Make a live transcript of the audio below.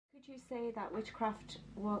Would you say that witchcraft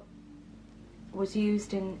was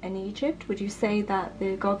used in Egypt? Would you say that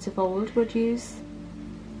the gods of old would use?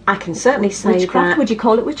 I can certainly say witchcraft? That. Would you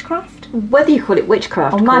call it witchcraft? Whether you call it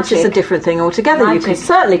witchcraft or magic is a different thing altogether. Magic. You can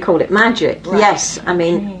certainly call it magic. Right. Yes, I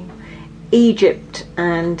mean, Egypt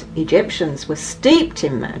and Egyptians were steeped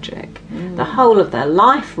in magic. The whole of their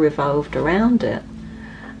life revolved around it.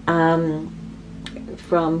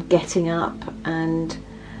 From getting up and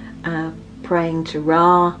praying to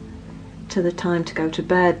Ra to the time to go to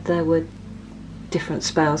bed, there were different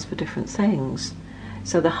spells for different things.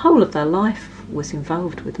 So the whole of their life was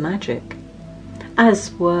involved with magic,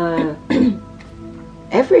 as were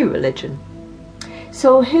every religion.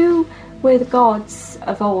 So who were the gods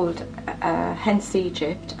of old, hence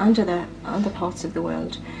Egypt, and other parts of the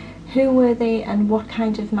world? Who were they, and what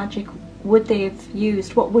kind of magic would they have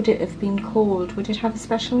used? What would it have been called? Would it have a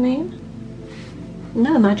special name?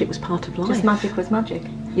 No, magic was part of life. Just magic was magic?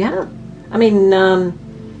 Yeah. I mean,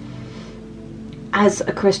 as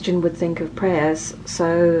a Christian would think of prayers,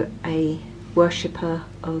 so a worshipper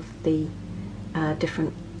of the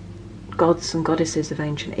different gods and goddesses of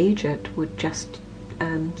ancient Egypt would just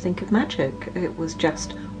think of magic. It was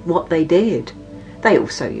just what they did. They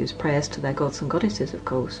also used prayers to their gods and goddesses, of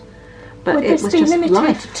course. But would it this was be just limited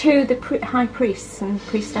life. To the high priests and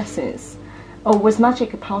priestesses? Or was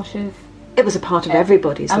magic a part of... It was a part of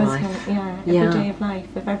everybody's life. Every day of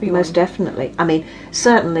life of everyone. Most definitely. I mean,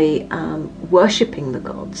 certainly worshipping the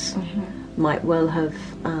gods might well have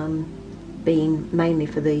been mainly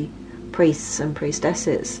for the priests and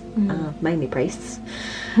priestesses, mainly priests.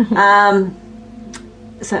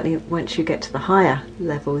 Certainly once you get to the higher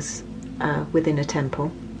levels within a temple,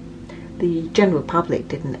 the general public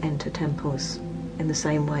didn't enter temples in the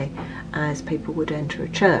same way as people would enter a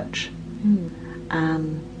church.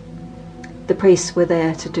 The priests were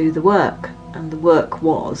there to do the work, and the work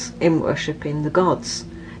was in worshipping the gods,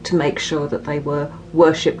 to make sure that they were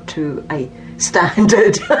worshipped to a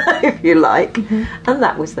standard, if you like, and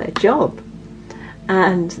that was their job.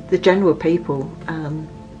 And the general people,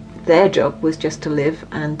 their job was just to live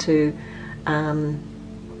and to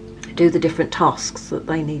do the different tasks that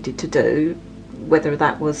they needed to do, whether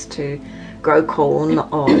that was to grow corn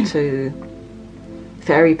or to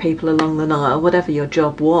ferry people along the Nile, whatever your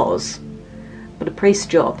job was. But a priest's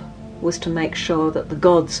job was to make sure that the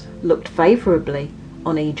gods looked favourably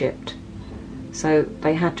on Egypt. So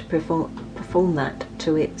they had to perform that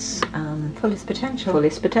to its fullest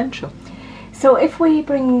potential. So if we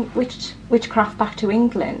bring witchcraft back to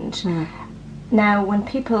England, now when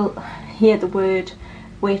people hear the word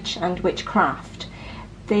witch and witchcraft,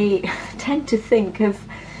 they tend to think of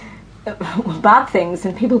bad things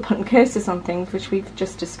and people putting curses on things, which we've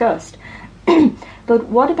just discussed. But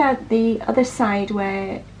what about the other side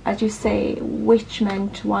where, as you say, witch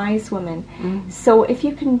meant wise woman? So if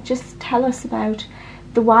you can just tell us about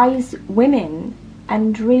the wise women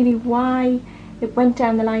and really why it went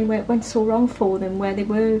down the line where it went so wrong for them, where they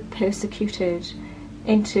were persecuted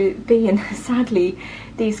into being, sadly,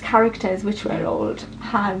 these characters which were old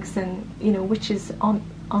hags and, witches aren't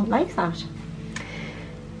like that.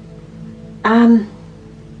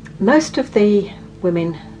 Most of the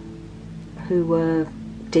women who were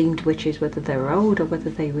deemed witches, whether they were old or whether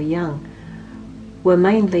they were young, were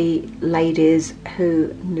mainly ladies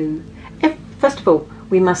who knew... First of all,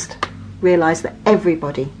 we must realise that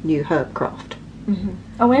everybody knew herbcraft.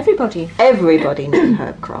 Oh, everybody? Everybody knew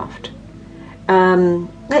herbcraft.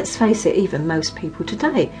 Let's face it, even most people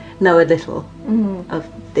today know a little of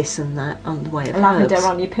this and that on the way of lavender herbs.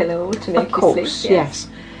 On your pillow to make you sleep. Of course, yes.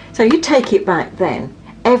 So you take it back then,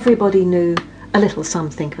 everybody knew a little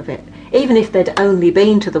something of it. Even if they'd only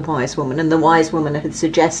been to the wise woman and the wise woman had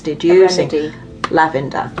suggested using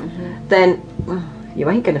lavender, then you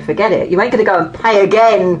ain't going to forget it. You ain't going to go and pay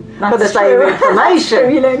again for the same information. That's true.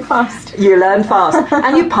 You learn fast. You learn fast.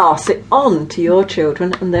 And you pass it on to your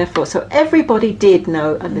children, and therefore, so everybody did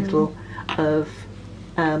know a little of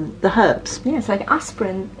the herbs. Yeah, it's like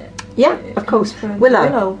aspirin. Yeah, of course.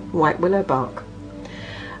 Willow. White willow bark.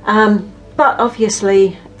 But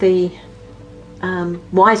obviously the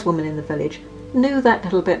wise woman in the village knew that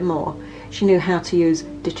little bit more. She knew how to use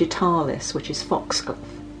digitalis, which is foxglove.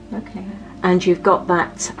 Okay. And you've got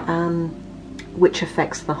that which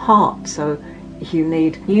affects the heart, so you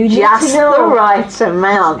need just the right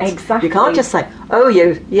amount. Exactly. You can't just say,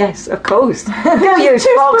 yes, of course, go use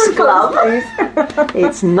foxglove.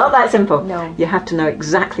 It's not that simple. No. You have to know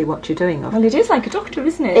exactly what you're doing. Well, it is like a doctor,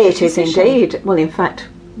 isn't it? It is indeed. Well, in fact,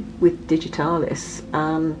 with digitalis,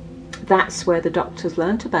 that's where the doctors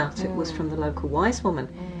learnt about it, was from the local wise woman.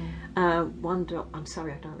 I'm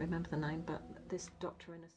sorry, I don't remember the name, but this doctor in a